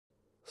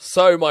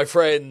So, my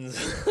friends,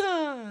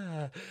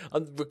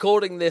 I'm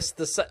recording this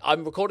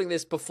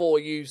before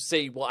you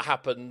see what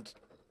happened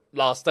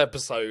last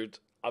episode.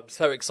 I'm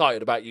so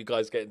excited about you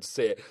guys getting to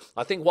see it.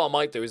 I think what I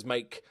might do is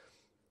do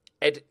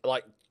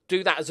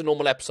that as a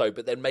normal episode,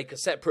 but then make a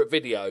separate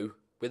video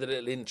with a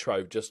little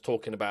intro just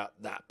talking about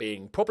that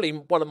being probably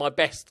one of my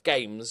best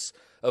games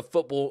of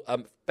football,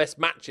 best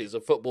matches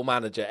of Football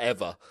Manager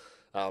ever.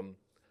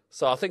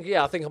 So I think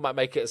I might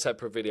make it a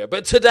separate video.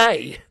 But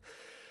today,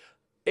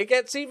 it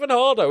gets even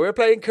harder. We're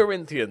playing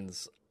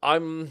Corinthians.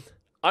 I'm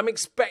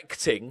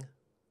expecting,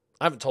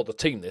 I haven't told the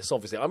team this,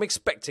 obviously, I'm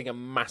expecting a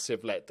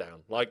massive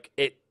letdown. Like,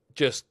 it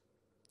just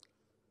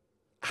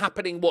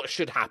happening what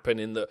should happen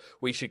in that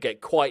we should get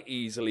quite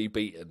easily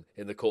beaten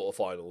in the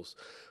quarterfinals.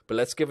 But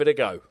let's give it a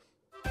go.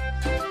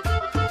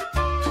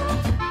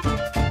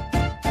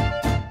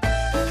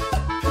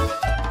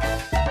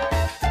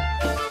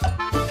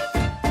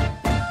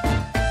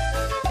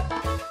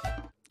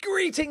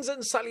 Greetings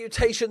and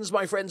salutations,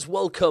 my friends.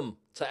 Welcome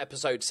to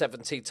episode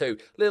 72.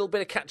 A little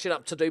bit of catching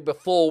up to do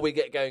before we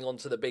get going on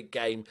to the big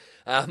game.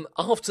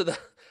 After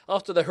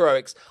the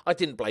heroics, I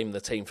didn't blame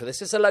the team for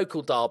this. It's a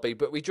local derby,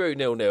 but we drew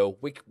 0-0.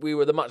 We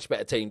were the much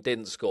better team,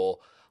 didn't score.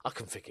 I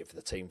can forgive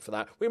the team for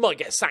that. We might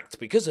get sacked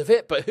because of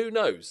it, but who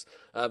knows?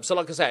 So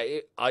like I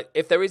say,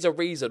 if there is a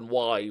reason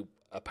why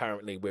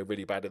apparently we're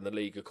really bad in the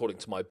league, according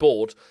to my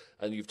board,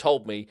 and you've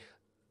told me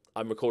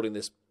I'm recording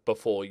this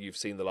before you've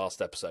seen the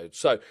last episode.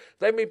 So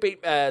then we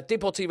beat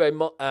Deportivo,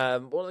 what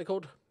are they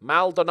called?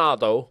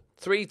 Maldonado,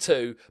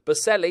 3-2.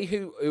 Baselli,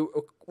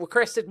 who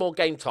requested more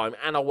game time,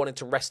 and I wanted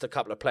to rest a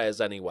couple of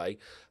players anyway,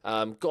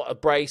 got a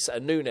brace,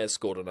 and Nunez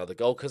scored another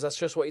goal, because that's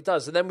just what he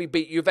does. And then we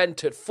beat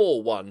Juventus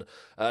 4-1.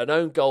 An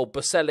own goal,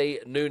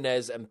 Baselli,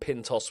 Nunez, and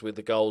Pintos with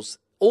the goals.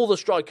 All the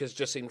strikers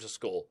just seem to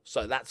score,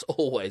 so that's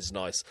always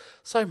nice.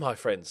 So, my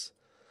friends,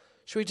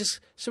 should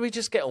we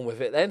just get on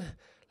with it then?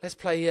 Let's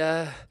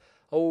play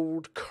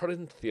old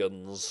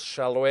Corinthians,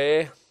 shall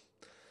we?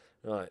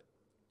 Right.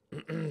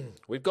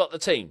 We've got the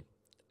team.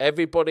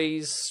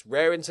 Everybody's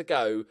raring to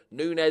go.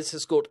 Nunez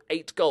has scored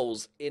 8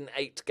 goals in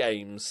 8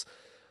 games.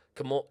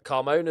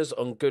 Carmona's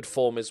on good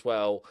form as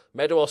well.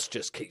 Medeiros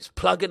just keeps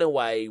plugging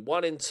away.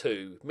 1 in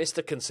 2.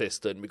 Mr.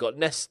 Consistent. We've got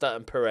Nesta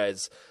and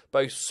Perez,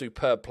 both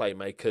superb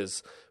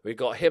playmakers. We've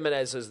got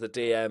Jimenez as the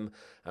DM,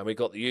 and we've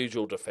got the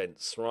usual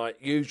defence, right?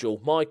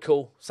 Usual.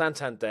 Michael,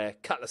 Santander,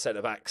 couple of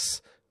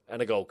centre-backs,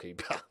 and a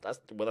goalkeeper.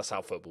 That's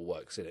how football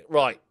works, isn't it?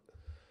 Right.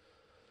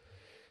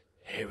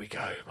 Here we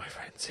go, my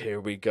friends. Here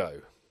we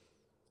go.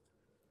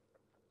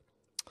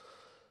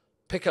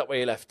 Pick up where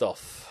you left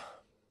off.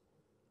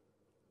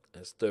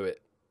 Let's do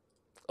it.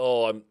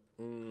 Oh,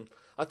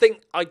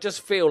 I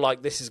just feel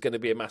like this is going to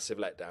be a massive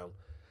letdown.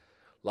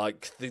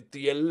 Like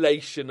the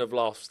elation of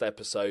last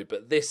episode,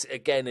 but this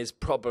again is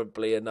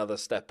probably another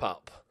step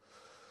up.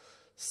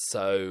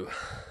 So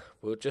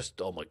we'll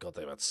just. Oh my God,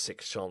 they've had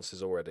 6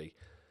 chances already.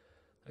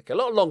 Okay, a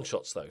lot of long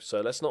shots though, so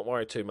let's not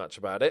worry too much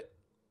about it.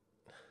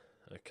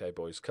 Okay,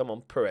 boys, come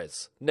on,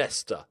 Perez,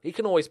 Nesta. He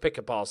can always pick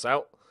a pass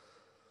out.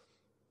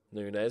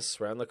 Nunez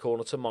round the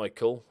corner to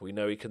Michael. We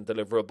know he can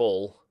deliver a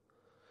ball.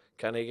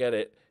 Can he get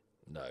it?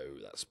 No,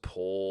 that's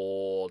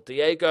poor.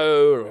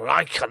 Diego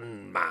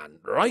Reichelman.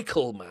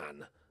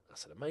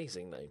 That's an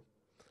amazing name.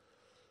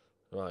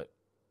 Right.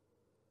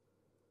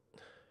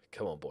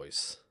 Come on,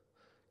 boys.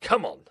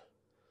 Come on.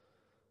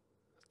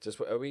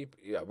 Are we?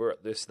 Yeah, we're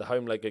at the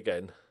home leg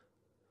again.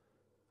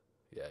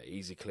 Yeah,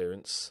 easy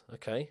clearance.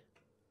 Okay.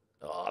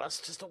 Oh, that's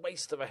just a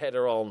waste of a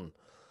header on.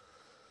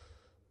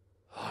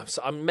 Oh,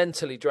 I'm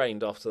mentally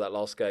drained after that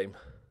last game.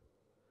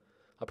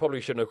 I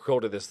probably shouldn't have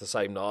recorded this the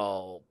same.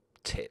 Oh,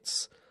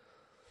 tits.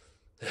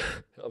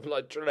 I'm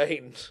like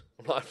drained.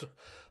 I'm like,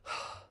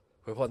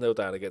 we're 1-0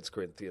 down against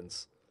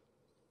Corinthians.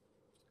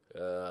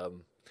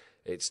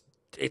 It's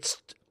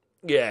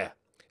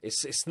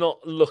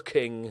not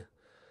looking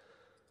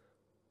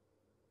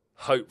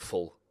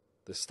hopeful.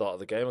 This start of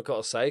the game, I've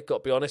got to say. Got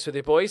to be honest with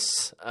you,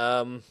 boys.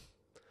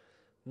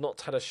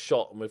 Not had a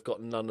shot, and we've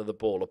got none of the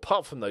ball.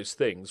 Apart from those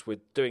things,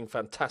 we're doing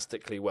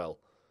fantastically well.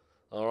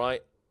 All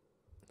right?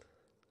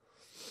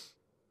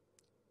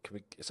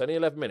 It's only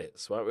 11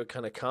 minutes, right? We're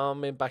kind of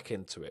calming back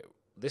into it.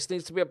 This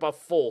needs to be above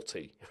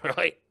 40,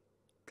 right?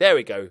 There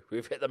we go.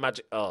 We've hit the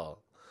magic. Oh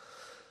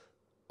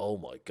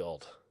my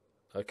God.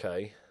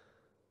 Okay.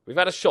 We've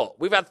had a shot.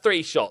 We've had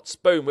 3 shots.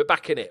 Boom, we're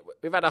back in it.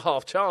 We've had a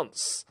half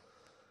chance.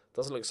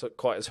 Doesn't look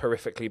quite as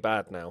horrifically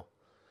bad now.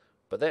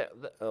 But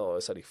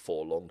it's only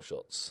 4 long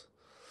shots.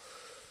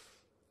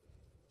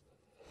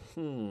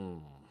 Do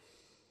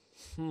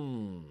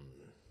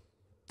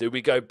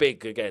we go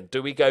big again?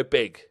 Do we go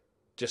big?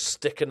 Just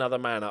stick another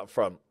man up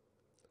front.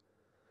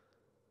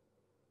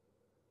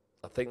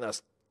 I think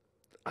that's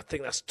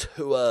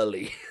too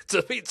early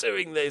to be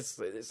doing this.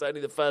 It's only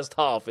the first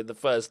half in the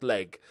first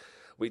leg.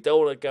 We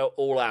don't want to go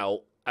all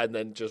out and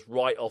then just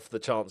write off the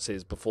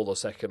chances before the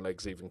second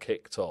leg's even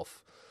kicked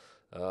off.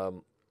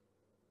 What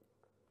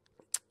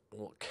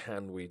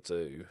can we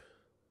do?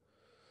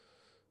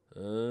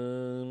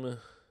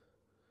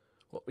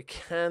 What we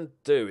can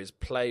do is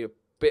play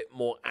bit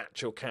more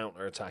actual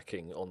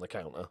counter-attacking on the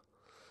counter.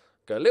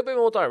 Go a little bit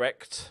more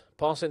direct,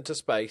 pass into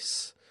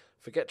space.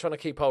 Forget trying to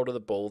keep hold of the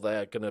ball.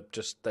 They're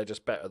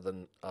just better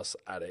than us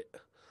at it.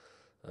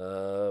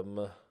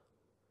 They've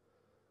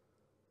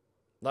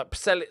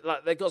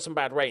got some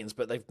bad ratings,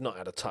 but they've not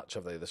had a touch,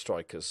 have they, the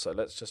strikers? So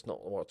let's just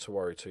not want to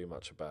worry too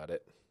much about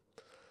it.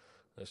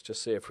 Let's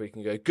just see if we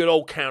can go good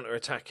old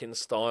counter-attacking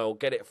style,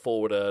 get it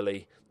forward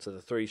early to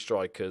the 3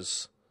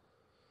 strikers.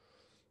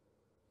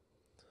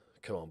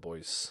 Come on,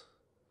 boys.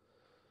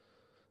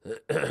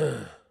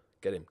 Get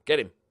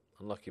him.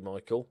 Unlucky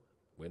Michael.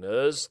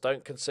 Winners,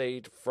 don't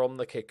concede from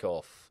the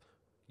kickoff.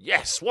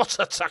 Yes, what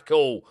a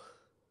tackle!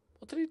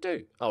 What did he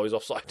do? Oh, he's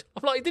offside.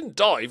 I'm like, he didn't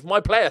dive.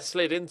 My player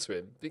slid into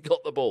him. He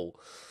got the ball.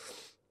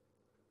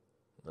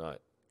 Right,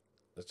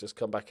 let's just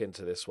come back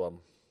into this one.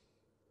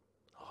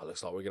 Oh,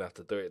 looks like we're going to have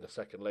to do it in the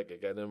second leg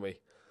again, aren't we?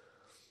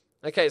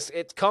 Okay,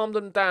 it's calmed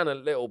them down a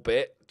little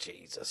bit.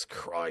 Jesus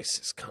Christ,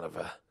 it's kind of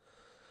a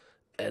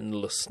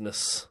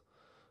endlessness.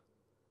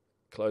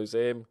 Close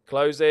him.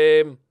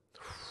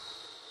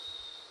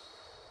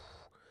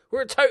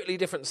 We're a totally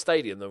different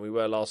stadium than we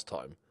were last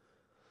time.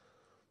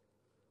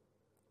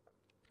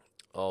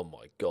 Oh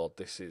my God,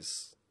 this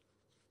is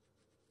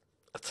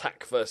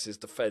attack versus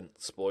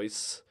defence,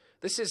 boys.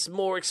 This is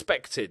more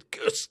expected.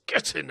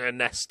 Get in there,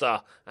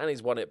 Nesta. And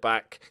he's won it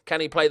back.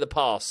 Can he play the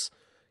pass?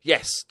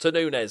 Yes, to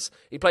Nunez.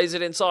 He plays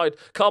it inside.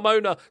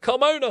 Carmona.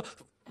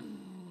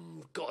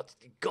 God,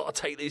 you've got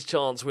to take these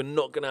chances. We're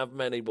not going to have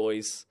many,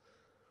 boys.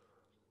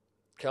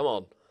 Come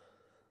on.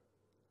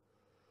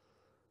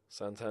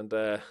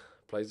 Santander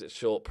plays it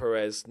short.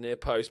 Perez, near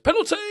post.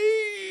 Penalty!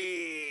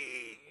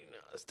 No,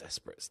 it's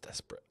desperate.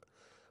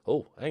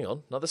 Oh, hang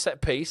on. Another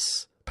set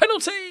piece.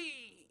 Penalty!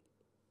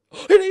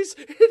 It is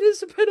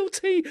a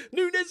penalty.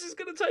 Nunez is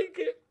going to take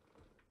it.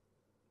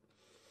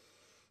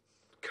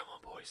 Come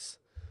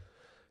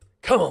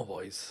on,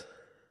 boys.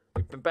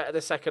 We've been better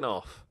the second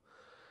half.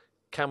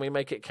 Can we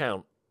make it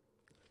count?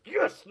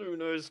 Yes,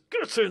 Nunez.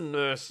 Get in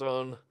there,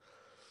 son.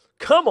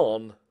 Come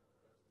on.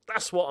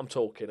 That's what I'm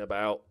talking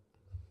about.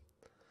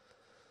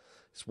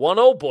 It's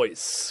 1-1,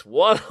 boys.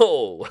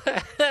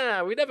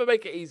 1-1. We never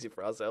make it easy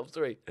for ourselves,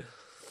 do we?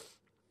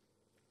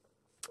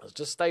 Let's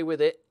just stay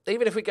with it.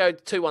 Even if we go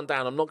 2-1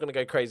 down, I'm not going to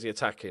go crazy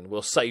attacking.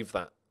 We'll save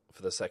that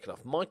for the second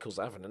half. Michael's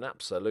having an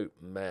absolute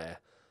mare.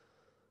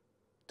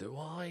 Do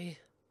I?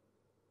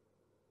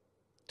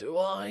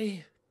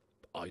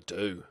 I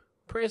do.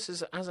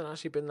 Prius hasn't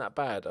actually been that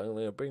bad. I'm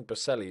going to bring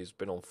Baselli, who's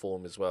been on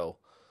form as well.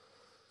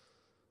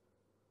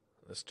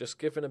 Let's just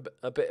give him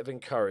a bit of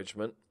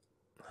encouragement.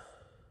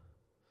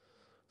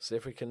 See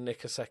if we can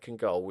nick a second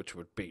goal, which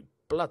would be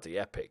bloody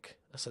epic.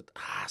 That's a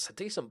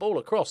decent ball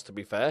across, to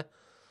be fair.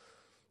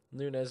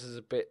 Nunez is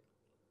a bit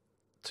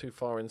too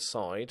far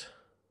inside.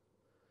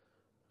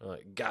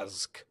 Right,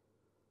 Gazk.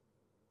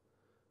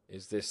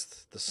 Is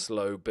this the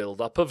slow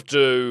build-up of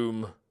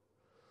doom?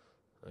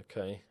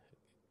 Okay.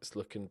 It's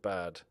looking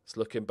bad.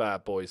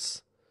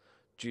 Boys.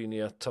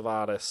 Junior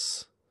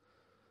Tavares.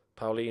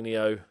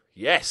 Paulinho.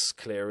 Yes,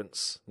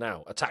 clearance.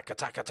 Now, attack.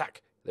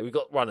 There we've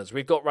got runners.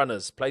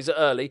 Plays it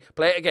early.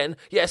 Play it again.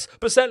 Yes,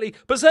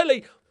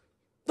 Baselli.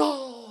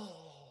 Oh!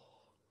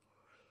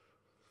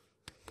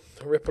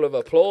 A ripple of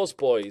applause,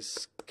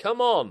 boys.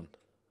 Come on.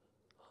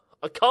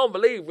 I can't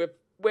believe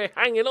we're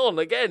hanging on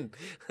again.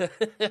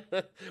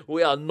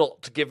 We are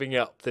not giving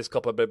up this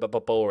Copa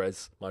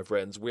Libertadores, my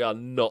friends. We are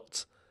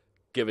not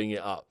giving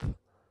it up.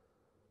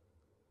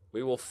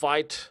 We will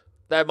fight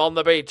them on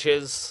the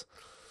beaches.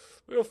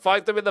 We will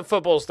fight them in the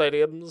football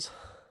stadiums.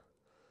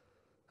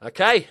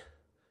 Okay.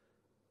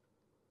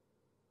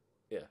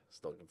 Yeah,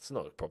 it's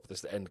not a problem. This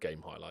is the end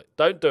game highlight.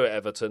 Don't do it,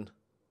 Everton.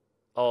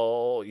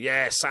 Oh,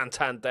 yeah,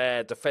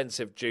 Santander,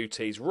 defensive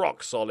duties,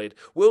 rock solid.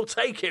 We'll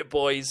take it,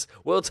 boys.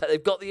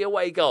 They've got the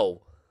away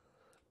goal,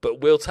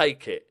 but we'll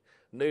take it.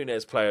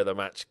 Nunez, player of the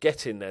match.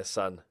 Get in there,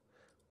 son.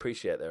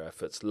 Appreciate their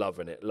efforts.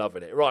 Loving it.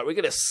 Right, we're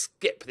going to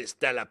skip this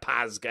De La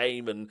Paz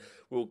game and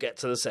we'll get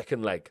to the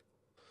second leg.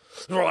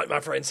 Right, my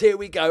friends, here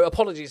we go.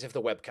 Apologies if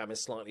the webcam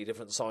is slightly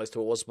different size to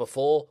what it was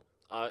before.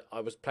 I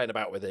was playing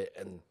about with it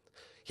and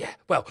yeah,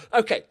 well,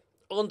 okay.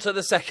 On to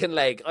the second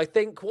leg. I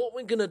think what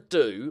we're going to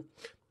do,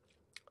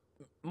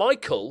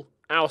 Michael,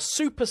 our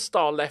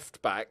superstar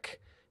left back,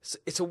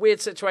 it's a weird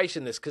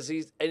situation this because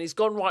he's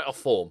gone right off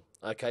form.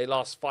 Okay,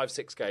 last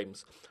 5-6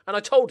 games. And I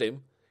told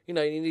him, you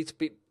need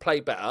to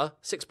play better.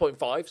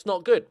 6.5, it's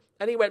not good.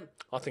 And he went,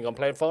 I think I'm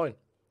playing fine.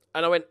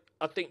 And I went,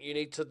 I think you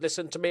need to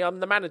listen to me. I'm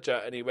the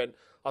manager. And he went,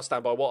 I'll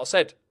stand by what I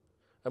said.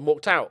 And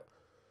walked out.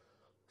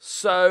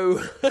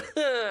 So,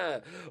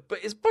 but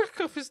his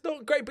backup is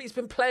not great, but he's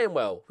been playing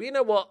well. You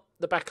know what?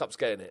 The backup's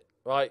getting it,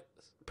 right?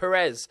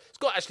 Perez, he's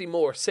got actually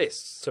more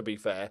assists, to be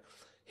fair.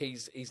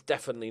 He's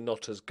definitely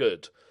not as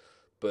good.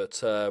 But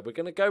we're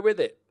going to go with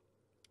it.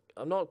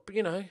 I'm not,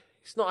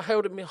 he's not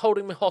holding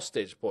me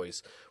hostage,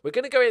 boys. We're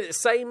going to go in the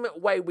same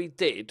way we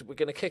did. We're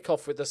going to kick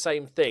off with the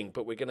same thing,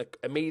 but we're going to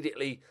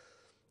immediately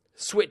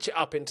switch it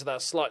up into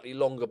that slightly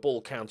longer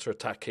ball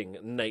counter-attacking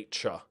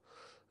nature.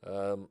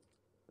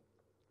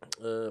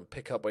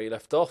 Pick up where you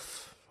left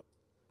off.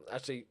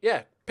 Actually,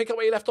 yeah, pick up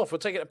where you left off. We'll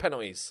take it to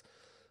penalties.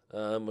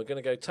 We're going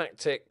to go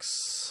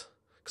tactics.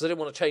 Because I didn't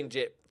want to change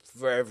it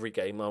for every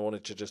game. I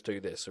wanted to just do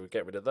this. So we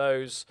get rid of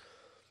those.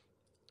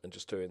 And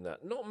just doing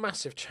that. Not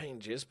massive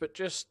changes, but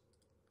just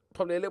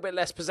probably a little bit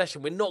less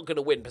possession. We're not going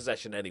to win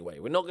possession anyway.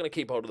 We're not going to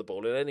keep hold of the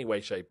ball in any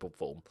way, shape or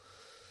form.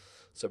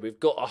 So we've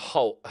got a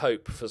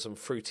hope for some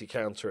fruity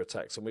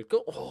counter-attacks. And we've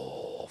got,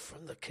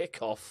 from the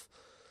kickoff,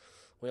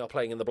 we are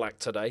playing in the black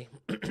today.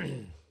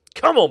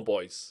 Come on,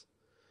 boys.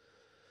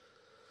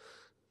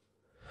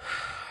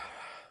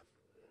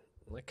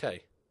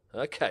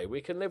 Okay, we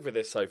can live with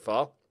this so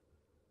far.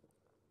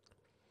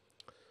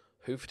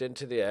 Hoofed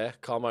into the air.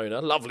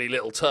 Carmona. Lovely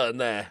little turn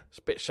there. It's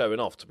a bit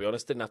showing off, to be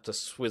honest. Didn't have to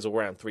swizzle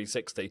around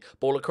 360.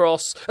 Ball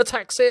across.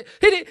 Attacks it.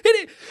 Hit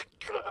it.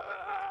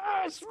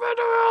 Yes,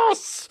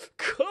 Veneros!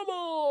 Come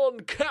on.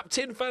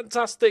 Captain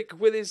Fantastic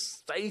with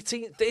his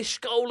 18th-ish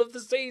goal of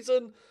the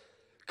season.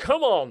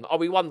 Come on. Oh,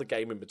 we won the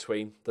game in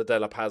between. The De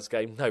La Paz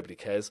game. Nobody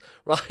cares.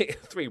 Right.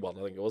 3-1,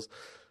 I think it was.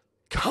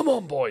 Come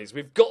on, boys.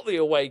 We've got the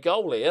away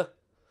goal here.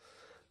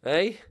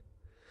 Hey.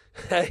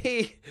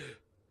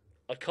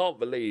 I can't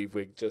believe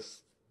we're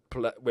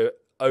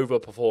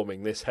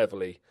overperforming this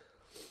heavily,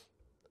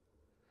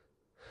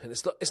 and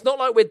it's not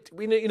like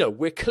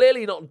we're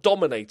clearly not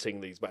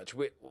dominating these matches.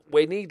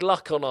 We need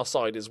luck on our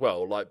side as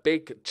well, like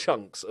big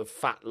chunks of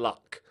fat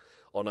luck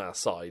on our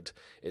side.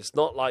 It's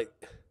not like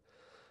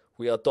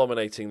we are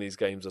dominating these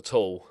games at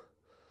all,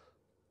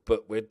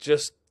 but we're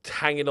just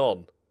hanging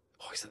on.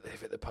 Oh, he's at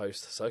the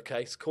post. It's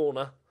okay. It's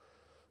corner.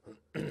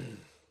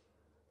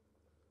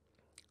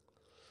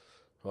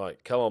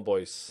 Right, come on,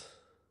 boys.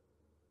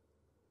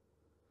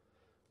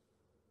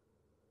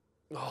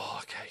 Oh,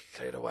 okay,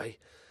 cleared away.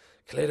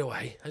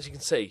 As you can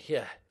see,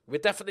 yeah, we're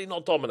definitely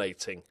not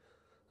dominating.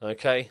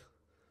 Okay.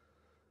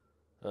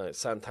 All right,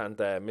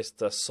 Santander,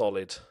 Mr.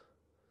 Solid.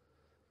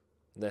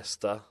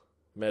 Nesta,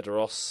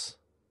 Medeiros,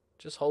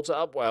 just holds it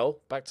up well.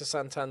 Back to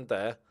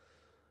Santander.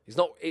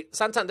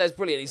 Santander's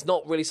brilliant. He's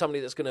not really somebody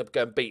that's going to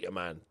go and beat a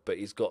man, but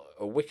he's got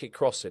a wicked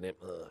cross in him.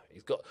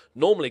 He's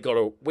normally got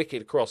a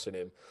wicked cross in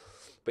him.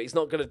 But he's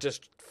not going to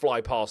just fly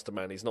past a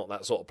man. He's not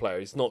that sort of player.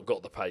 He's not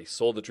got the pace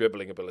or the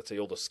dribbling ability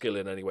or the skill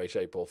in any way,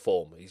 shape or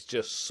form. He's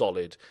just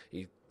solid.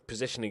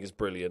 Positioning is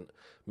brilliant.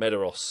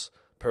 Medeiros,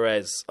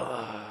 Perez.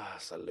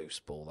 It's a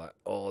loose ball, that.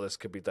 Oh, this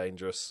could be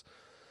dangerous.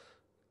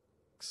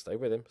 Stay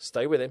with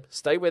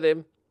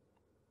him.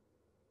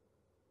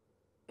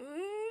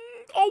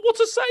 Oh, what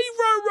a save,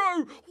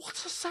 Roro. What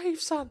a save,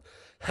 son.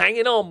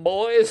 Hanging on,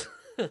 boys.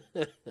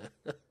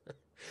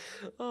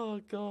 Oh,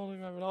 God,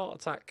 I'm having a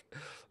heart attack.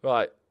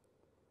 Right.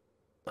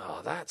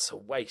 Oh, that's a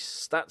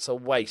waste.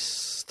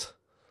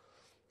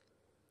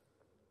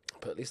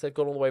 But at least they've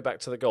gone all the way back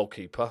to the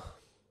goalkeeper.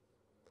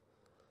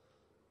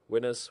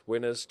 Winners,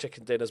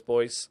 chicken dinners,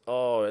 boys.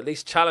 Oh, at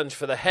least challenge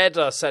for the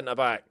header,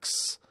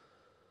 centre-backs.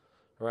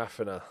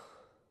 Rafinha.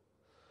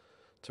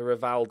 To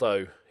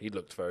Rivaldo. He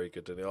looked very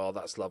good, didn't he? Oh,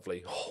 that's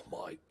lovely. Oh,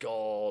 my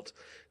God.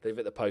 They've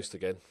hit the post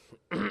again.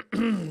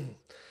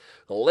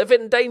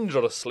 Living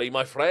dangerously,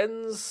 my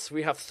friends.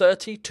 We have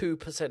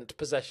 32%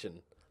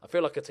 possession. I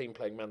feel like a team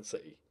playing Man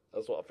City.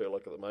 That's what I feel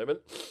like at the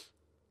moment.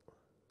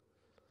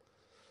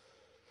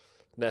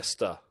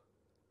 Nesta.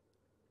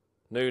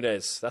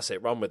 Nunes. That's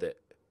it. Run with it,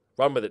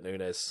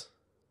 Nunes.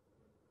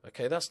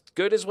 Okay, that's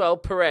good as well.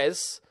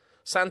 Perez.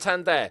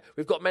 Santander.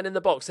 We've got men in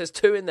the box. There's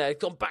two in there.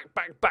 Gone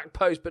back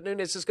post. But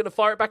Nunes is going to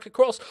fire it back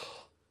across.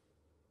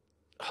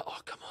 Oh,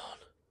 come on.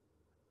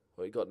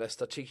 Well, you got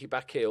Nesta. Cheeky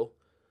back heel.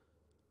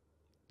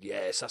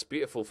 Yes, that's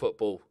beautiful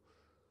football.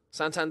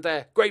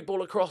 Santander, great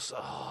ball across.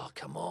 Oh,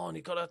 come on,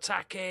 you've got to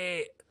attack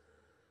it.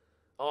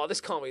 Oh,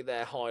 this can't be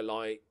their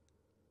highlight.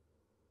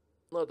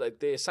 No,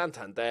 dear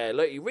Santander.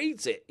 Look, he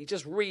reads it. He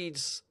just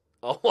reads.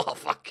 Oh,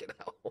 fucking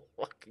hell.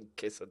 Fucking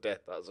kiss of death.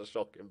 That was a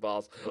shocking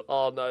pass.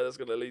 Oh, no, that's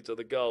going to lead to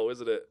the goal,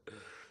 isn't it?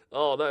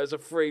 Oh, no, it's a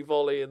free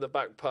volley in the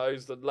back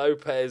post. And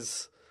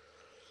Lopez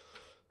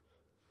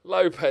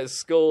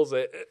scores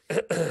it.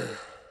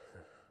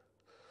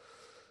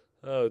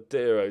 Oh,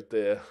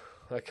 dear.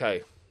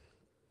 Okay.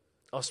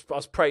 I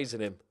was praising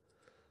him.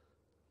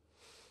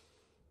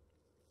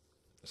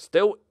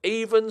 Still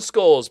even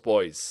scores,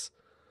 boys.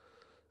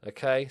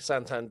 Okay,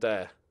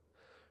 Santander.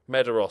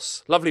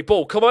 Medeiros. Lovely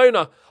ball.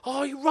 Carmona.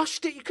 Oh, he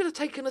rushed it. You could have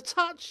taken a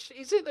touch.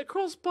 He's hit the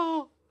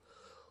crossbar.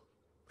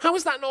 How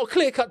is that not a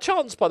clear-cut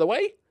chance, by the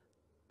way?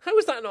 How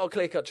is that not a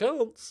clear-cut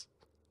chance?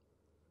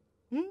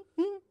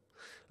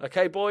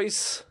 Okay,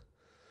 boys.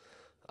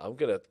 I'm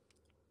going to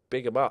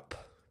big him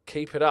up.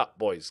 Keep it up,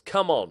 boys.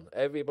 Come on.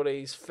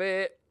 Everybody's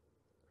fit.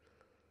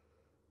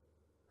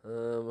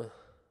 I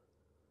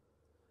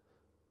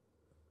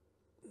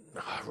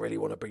really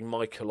want to bring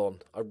Michael on.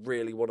 I'm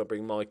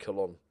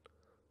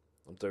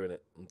doing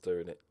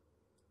it.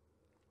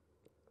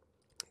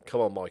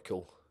 Come on,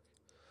 Michael.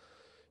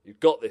 You've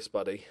got this,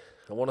 buddy.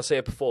 I want to see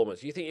a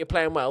performance. You think you're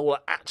playing well?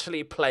 Well,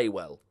 actually play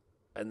well.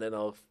 And then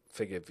I'll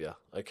forgive you,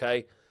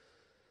 okay?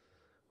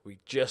 We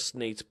just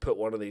need to put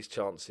one of these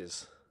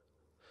chances.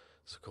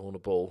 It's a corner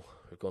ball.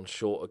 We've gone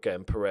short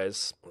again.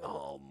 Perez.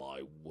 Oh,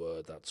 my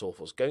word. That's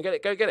awful. Go and get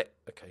it. Go get it.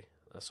 Okay.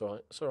 That's all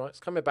right. It's all right. It's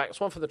coming back. It's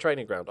one for the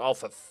training ground. Oh,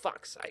 for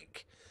fuck's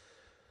sake.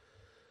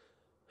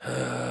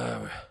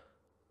 Oh,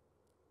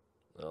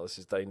 this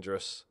is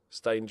dangerous. It's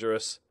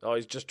dangerous. Oh,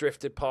 he's just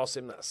drifted past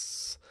him.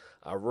 That's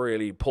a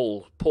really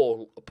poor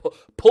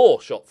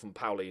shot from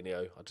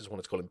Paulinho. I just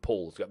wanted to call him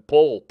Paul.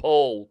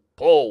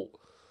 Paul.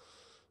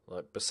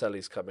 Right,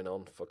 Baselli's coming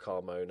on for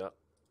Carmona.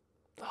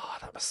 Oh,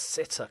 that was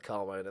sitter,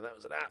 Carmona. That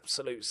was an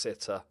absolute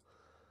sitter.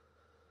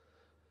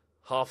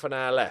 Half an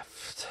hour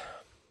left.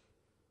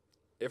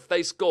 If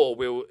they score,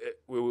 we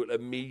will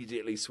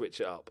immediately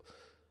switch it up.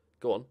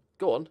 Go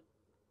on.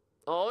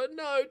 Oh,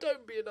 no,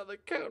 don't be another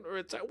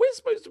counter-attack. We're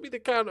supposed to be the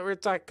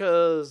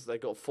counter-attackers. They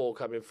got 4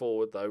 coming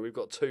forward, though. We've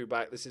got 2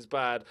 back. This is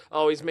bad.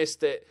 Oh, he's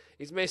missed it.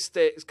 He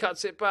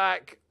cuts it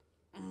back.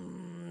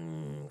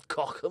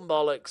 Cock and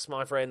bollocks,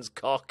 my friends.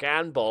 Cock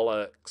and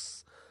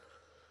bollocks.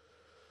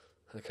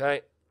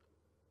 Okay.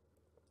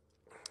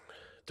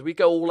 Do we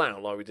go all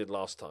out like we did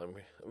last time?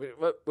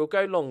 We'll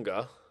go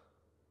longer.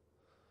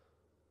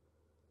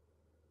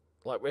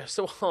 Like, we're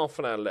still half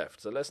an hour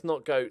left, so let's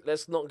not go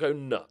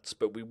nuts.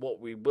 But what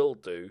we will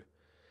do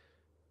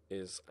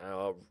is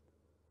our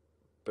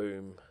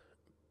boom.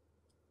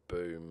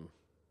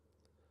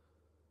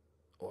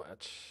 Or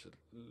actually,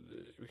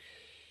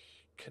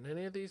 can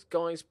any of these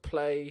guys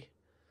play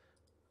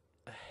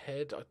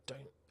ahead? I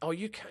don't. Oh,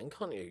 you can,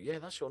 can't you? Yeah,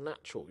 that's your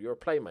natural. You're a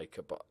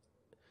playmaker, but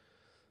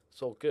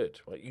it's all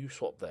good. Right, you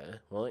swap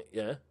there, right?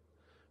 Yeah.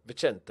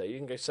 Vicente, you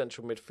can go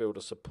central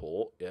midfielder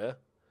support. Yeah,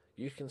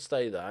 you can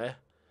stay there.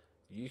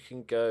 You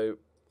can go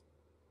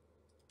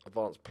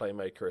advanced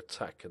playmaker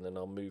attack, and then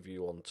I'll move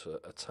you on to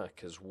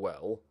attack as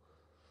well.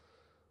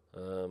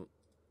 And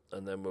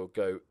then we'll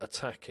go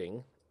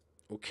attacking.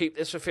 We'll keep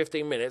this for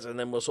 15 minutes, and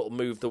then we'll sort of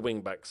move the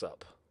wing-backs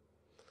up,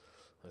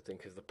 I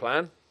think is the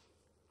plan.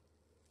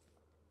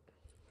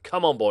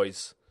 Come on,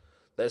 boys.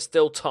 There's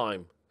still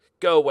time.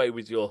 Go away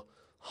with your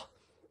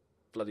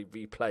bloody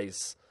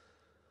replays.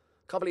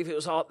 Can't believe it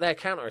was their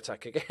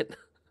counter-attack again.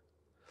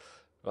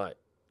 Right.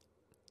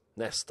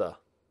 Nesta.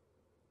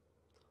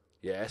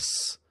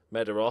 Yes.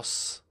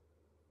 Medeiros.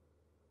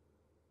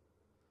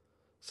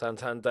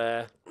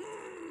 Santander.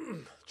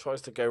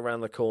 Tries to go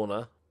round the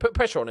corner. Put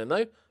pressure on him,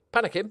 though.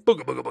 Panic him.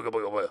 Booga, booga, booga,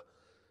 booga, booga.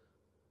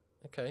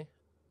 Okay.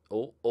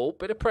 Oh,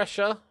 bit of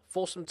pressure.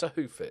 Force him to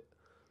hoof it.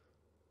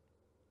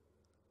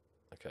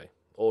 Okay.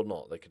 Or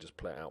not. They could just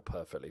play it out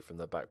perfectly from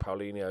the back.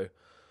 Paulinho.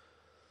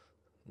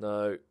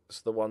 No. It's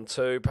the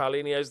 1-2.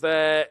 Paulinho's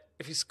there.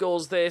 If he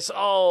scores this.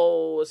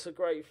 Oh, it's a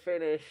great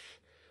finish.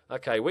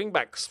 Okay.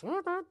 Wing-backs.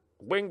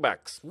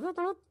 Wing-backs.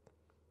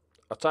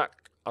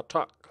 Attack.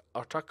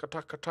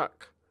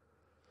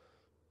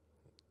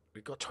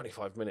 We've got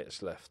 25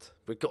 minutes left.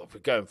 We're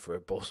going for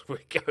it, boys. We're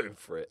going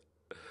for it.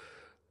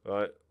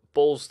 Right.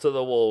 Balls to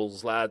the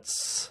walls,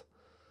 lads.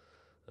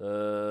 Yeah,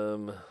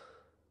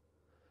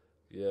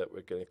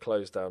 we're going to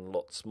close down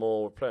lots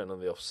more. We're playing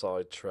on the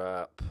offside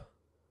trap.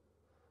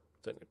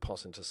 Don't need to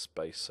pass into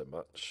space so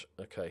much.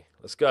 Okay,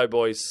 let's go,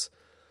 boys.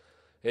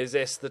 Is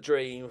this the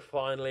dream?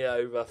 Finally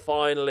over.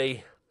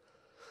 Finally.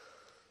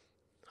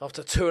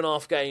 After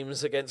 2.5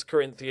 games against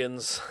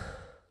Corinthians,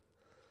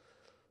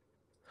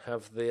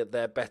 have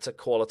their better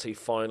quality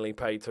finally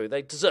paid through.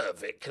 They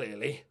deserve it,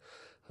 clearly.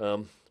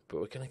 But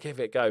we're going to give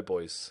it a go,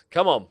 boys.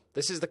 Come on.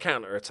 This is the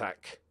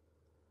counter-attack.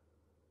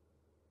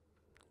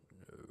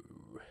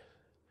 No.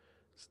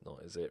 It's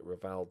not, is it?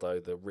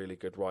 Rivaldo, the really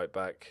good right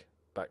back.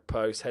 Back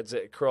post, heads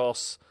it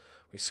across.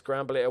 We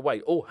scramble it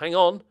away. Oh, hang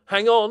on.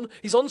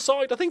 He's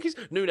onside. I think he's...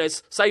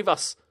 Nunes, save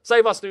us.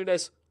 Save us,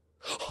 Nunes.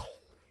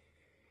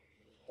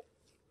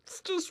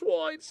 It's just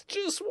wide.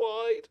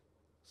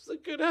 It's a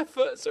good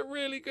effort. It's a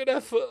really good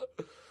effort.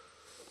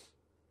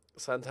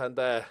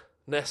 Santander.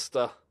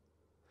 Nesta.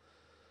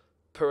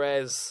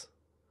 Perez.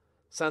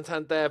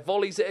 Santander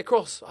volleys it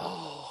across.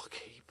 Oh,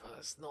 keeper.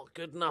 It's not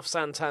good enough,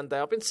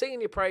 Santander. I've been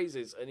singing your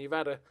praises, and you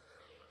haven't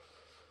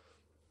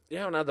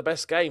had the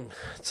best game,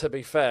 to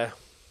be fair.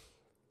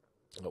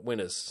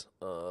 Winners.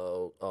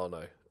 Oh,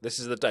 no. This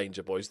is the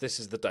danger, boys.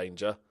 This is the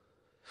danger.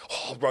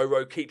 Oh,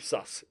 Roro keeps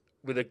us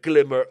with a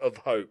glimmer of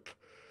hope.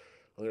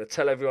 I'm going to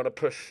tell everyone to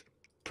push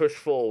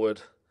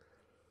forward.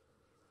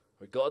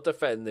 We've got to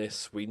defend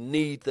this. We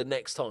need the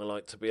next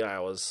highlight to be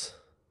ours.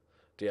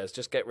 Diaz,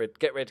 just get rid.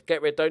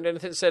 Don't do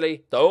anything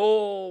silly.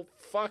 Oh,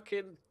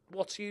 fucking,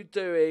 what are you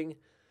doing?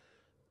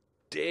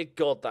 Dear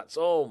God,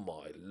 oh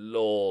my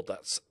Lord,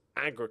 that's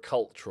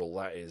agricultural,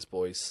 that is,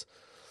 boys.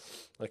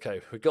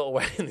 Okay, we got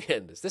away in the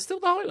end. Is this still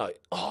the highlight?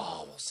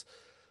 Oh,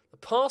 the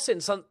passing,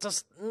 it's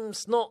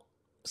not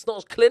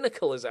as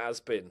clinical as it has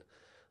been.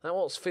 That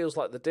what feels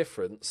like the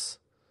difference.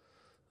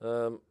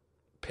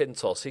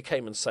 Pintos, he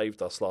came and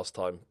saved us last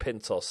time.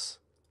 Pintos.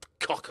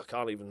 Cock, I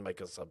can't even make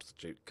a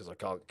substitute because I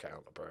can't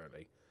count,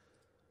 apparently.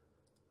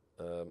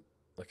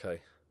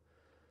 Okay.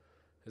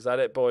 Is that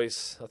it,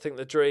 boys? I think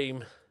the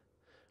dream.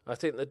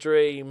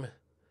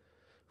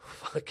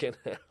 Fucking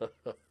hell.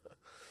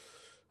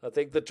 I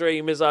think the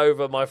dream is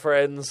over, my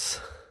friends.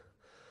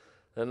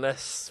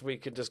 Unless we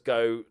can just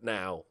go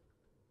now.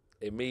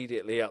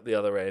 Immediately up the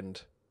other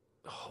end.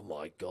 Oh,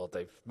 my God.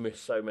 They've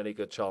missed so many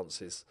good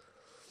chances.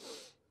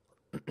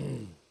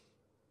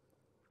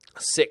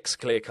 6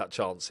 clear-cut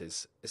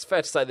chances. It's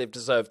fair to say they've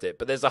deserved it,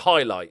 but there's a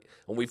highlight,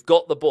 and we've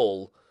got the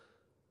ball.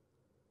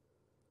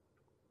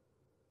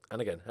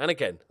 And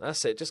again.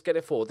 That's it. Just get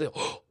it forward.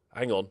 Oh,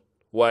 hang on.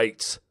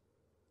 Wait.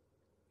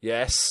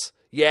 Yes.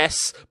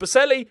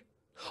 Baselli.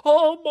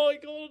 Oh, my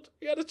God.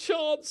 He had a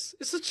chance.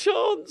 It's a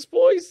chance,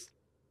 boys.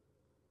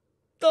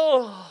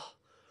 Oh.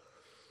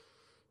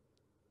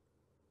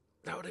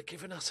 That would have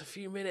given us a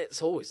few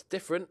minutes. Oh, it's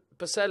different.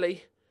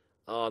 Baselli.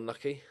 Oh,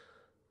 unlucky.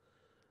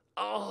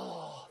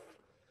 Oh.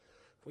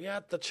 We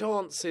had the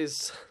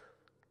chances.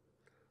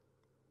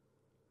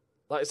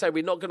 Like I say,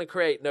 we're not going to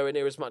create nowhere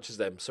near as much as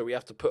them, so we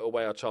have to put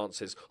away our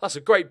chances. That's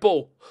a great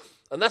ball.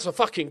 And that's a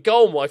fucking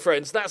goal, my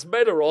friends. That's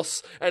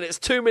Medeiros, and it's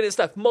 2 minutes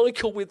left.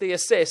 Michael with the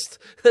assist.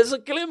 There's a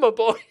glimmer,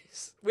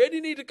 boys. We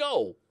only need a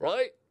goal,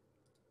 right?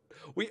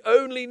 We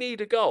only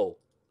need a goal.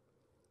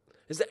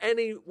 Is there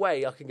any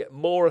way I can get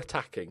more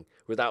attacking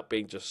without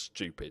being just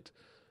stupid?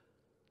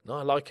 No,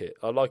 I like it.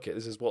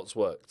 This is what's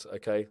worked,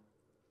 okay?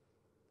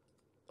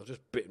 I've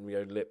just bitten my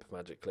own lip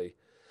magically.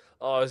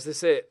 Oh, is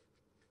this it?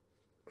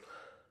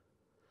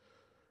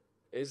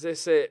 Is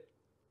this it?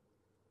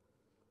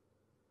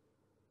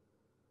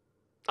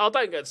 Oh,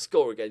 don't go to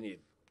score again, you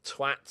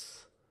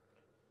twats.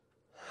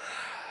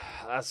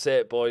 That's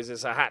it, boys.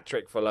 It's a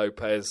hat-trick for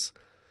Lopez.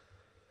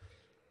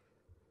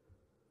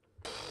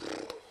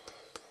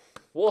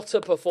 What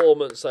a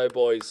performance, though,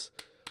 boys.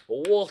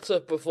 What a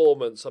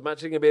performance. I'm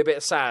actually going to be a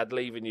bit sad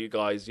leaving you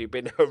guys. You've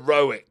been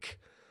heroic.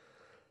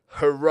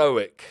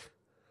 Heroic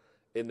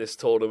in this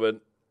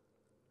tournament.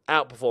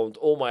 Outperformed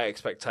all my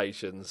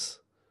expectations.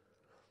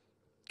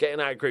 Getting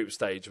out of group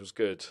stage was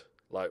good.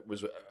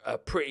 Was a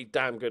pretty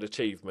damn good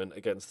achievement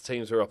against the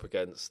teams we're up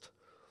against.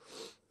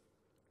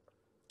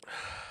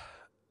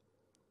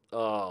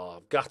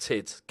 Oh,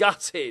 gutted.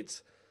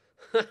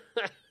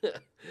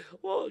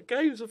 What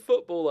games of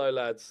football, though,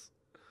 lads.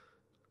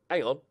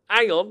 Hang on.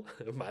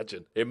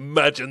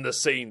 Imagine the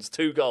scenes.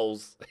 2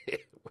 goals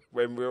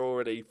when we're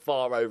already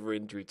far over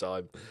injury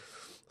time.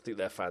 I think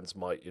their fans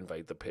might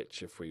invade the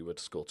pitch if we were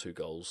to score 2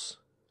 goals.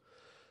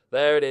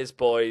 There it is,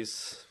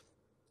 boys.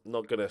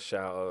 Not going to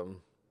shout at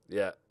them.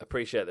 Yeah,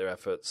 appreciate their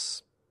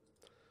efforts.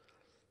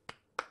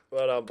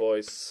 Well done,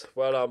 boys.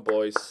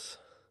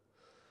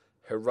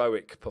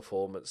 Heroic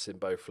performance in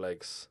both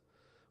legs.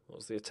 What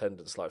was the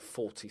attendance like?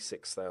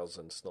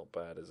 46,000. It's not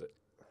bad, is it?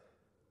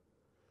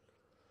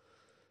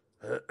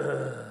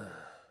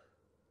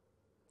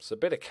 It's a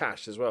bit of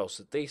cash as well. It's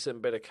a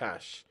decent bit of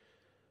cash.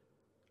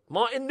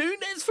 Martin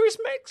Nunes for his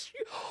mix.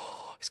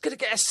 Oh, he's going to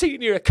get a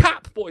senior a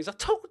cap, boys. I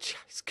told you.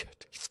 He's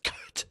good.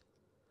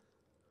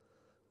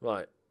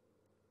 Right.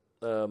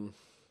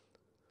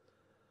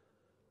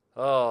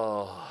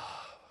 Oh,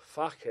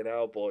 fucking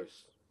hell,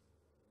 boys.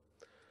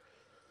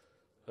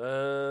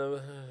 I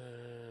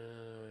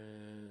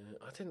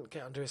didn't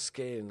get under his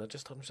skin. I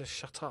just told him to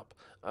shut up.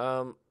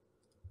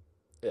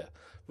 Yeah.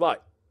 Right.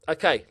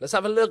 Okay. Let's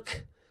have a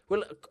look.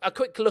 A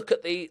quick look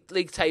at the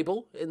league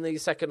table in the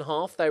second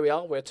half. There we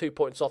are. We're 2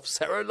 points off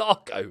Cerro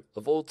Largo,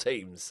 of all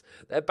teams.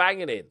 They're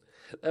banging in.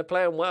 They're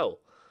playing well.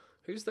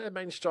 Who's their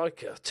main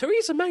striker?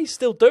 Theresa May's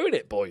still doing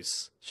it,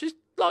 boys. She's,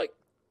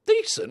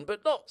 decent,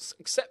 but not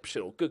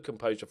exceptional. Good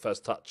composure,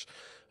 first touch,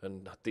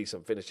 and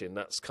decent finishing.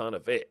 That's kind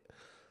of it.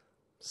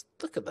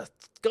 Look at the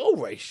goal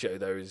ratio,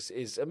 though,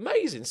 is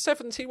amazing.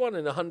 71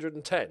 in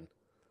 110.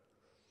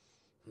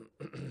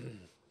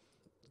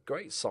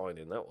 Great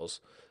signing, that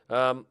was.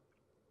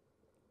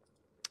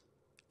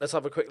 Let's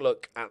have a quick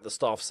look at the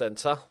staff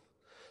centre.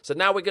 So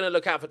now we're going to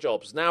look out for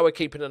jobs. Now we're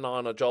keeping an eye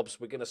on our jobs.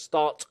 We're going to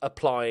start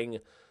applying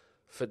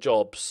for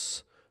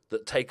jobs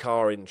that take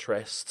our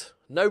interest.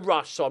 No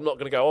rush, so I'm not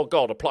going to go, oh,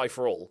 God, apply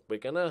for all. We're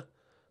going to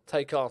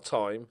take our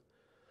time.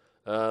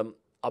 I'm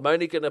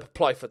only going to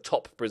apply for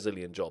top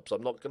Brazilian jobs.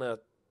 I'm not going to,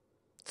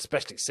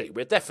 especially C.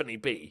 We're definitely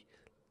B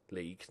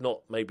league,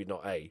 maybe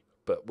not A,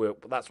 but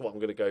that's what I'm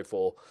going to go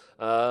for.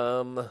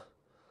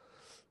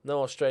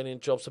 No Australian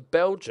jobs. A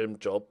Belgium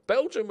job.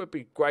 Belgium would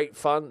be great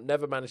fun.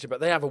 Never managed it, but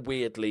they have a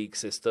weird league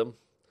system.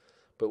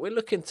 But we're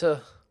looking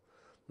to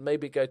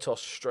maybe go to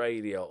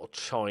Australia or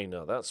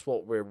China. That's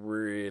what we're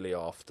really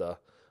after.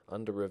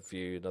 Under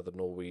review, another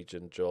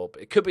Norwegian job.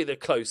 It could be the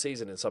close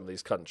season in some of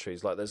these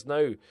countries. There's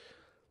no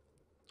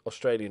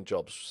Australian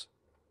jobs,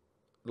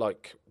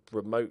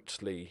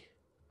 remotely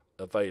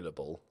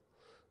available.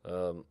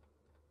 They're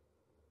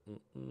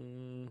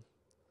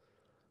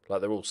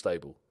all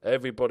stable.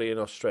 Everybody in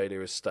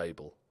Australia is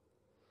stable.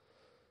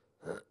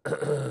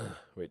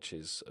 Which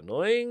is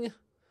annoying.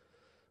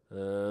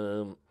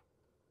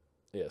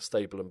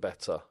 Stable and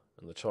better.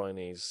 And the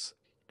Chinese,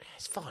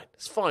 it's fine.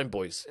 It's fine,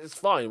 boys. It's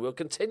fine. We'll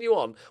continue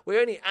on. We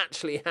only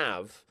actually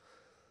have,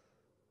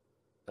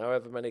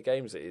 however many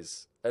games it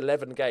is,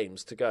 11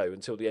 games to go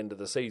until the end of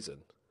the season.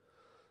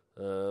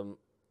 So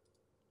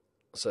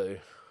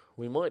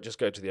we might just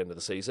go to the end of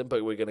the season,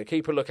 but we're going to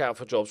keep a lookout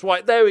for jobs.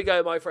 Right, there we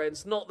go, my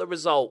friends. Not the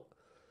result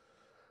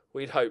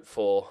we'd hoped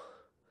for.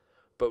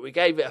 But we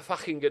gave it a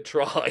fucking good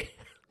try.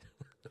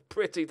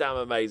 Pretty damn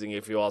amazing,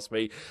 if you ask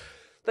me.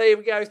 There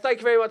we go. Thank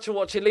you very much for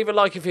watching. Leave a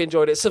like if you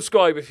enjoyed it.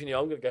 Subscribe if you're new.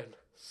 I'm going to go and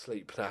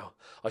sleep now.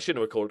 I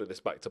shouldn't have recorded this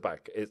back to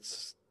back.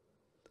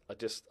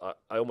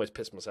 I almost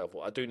pissed myself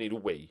off. I do need a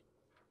wee.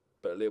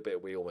 But a little bit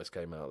of wee almost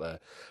came out there.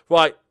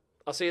 Right.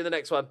 I'll see you in the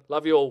next one.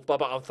 Love you all.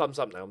 Bye-bye. I'm thumbs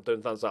up now. I'm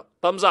doing thumbs up.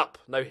 Thumbs up.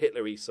 No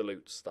Hitler-y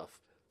salute stuff.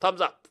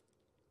 Thumbs up.